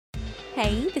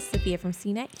Hey, this is Sophia from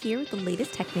CNET here with the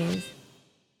latest tech news.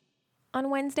 On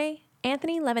Wednesday,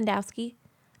 Anthony Levandowski,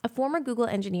 a former Google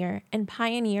engineer and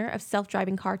pioneer of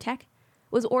self-driving car tech,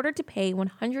 was ordered to pay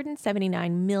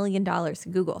 $179 million to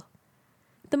Google.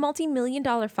 The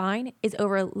multi-million-dollar fine is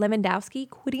over Levandowski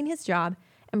quitting his job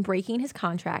and breaking his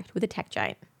contract with a tech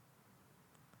giant.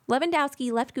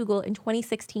 Levandowski left Google in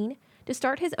 2016 to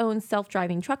start his own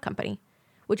self-driving truck company,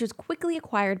 which was quickly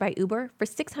acquired by Uber for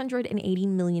 $680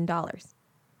 million.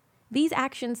 These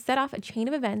actions set off a chain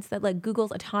of events that led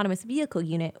Google's autonomous vehicle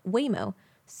unit, Waymo,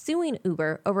 suing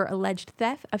Uber over alleged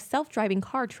theft of self-driving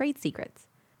car trade secrets.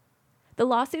 The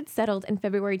lawsuit settled in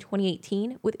February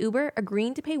 2018, with Uber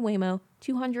agreeing to pay Waymo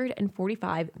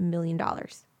 $245 million.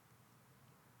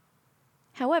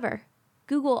 However,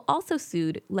 Google also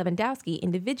sued Levandowski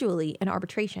individually in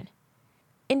arbitration.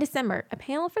 In December, a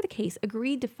panel for the case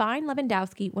agreed to fine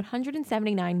Levandowski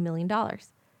 $179 million.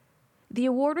 The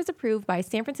award was approved by a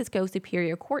San Francisco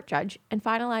Superior Court judge and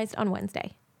finalized on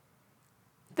Wednesday.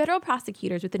 Federal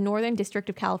prosecutors with the Northern District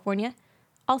of California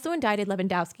also indicted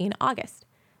Levandowski in August.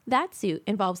 That suit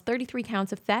involves 33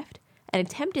 counts of theft and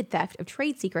attempted theft of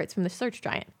trade secrets from the search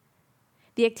giant.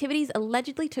 The activities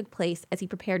allegedly took place as he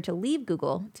prepared to leave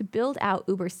Google to build out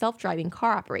Uber's self-driving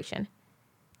car operation.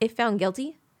 If found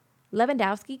guilty,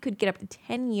 Levandowski could get up to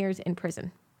 10 years in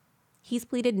prison. He's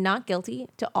pleaded not guilty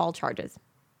to all charges.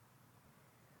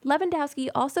 Levandowski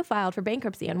also filed for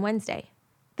bankruptcy on Wednesday,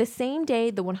 the same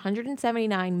day the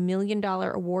 $179 million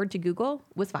award to Google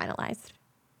was finalized.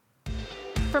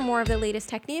 For more of the latest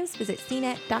tech news, visit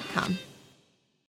cnet.com.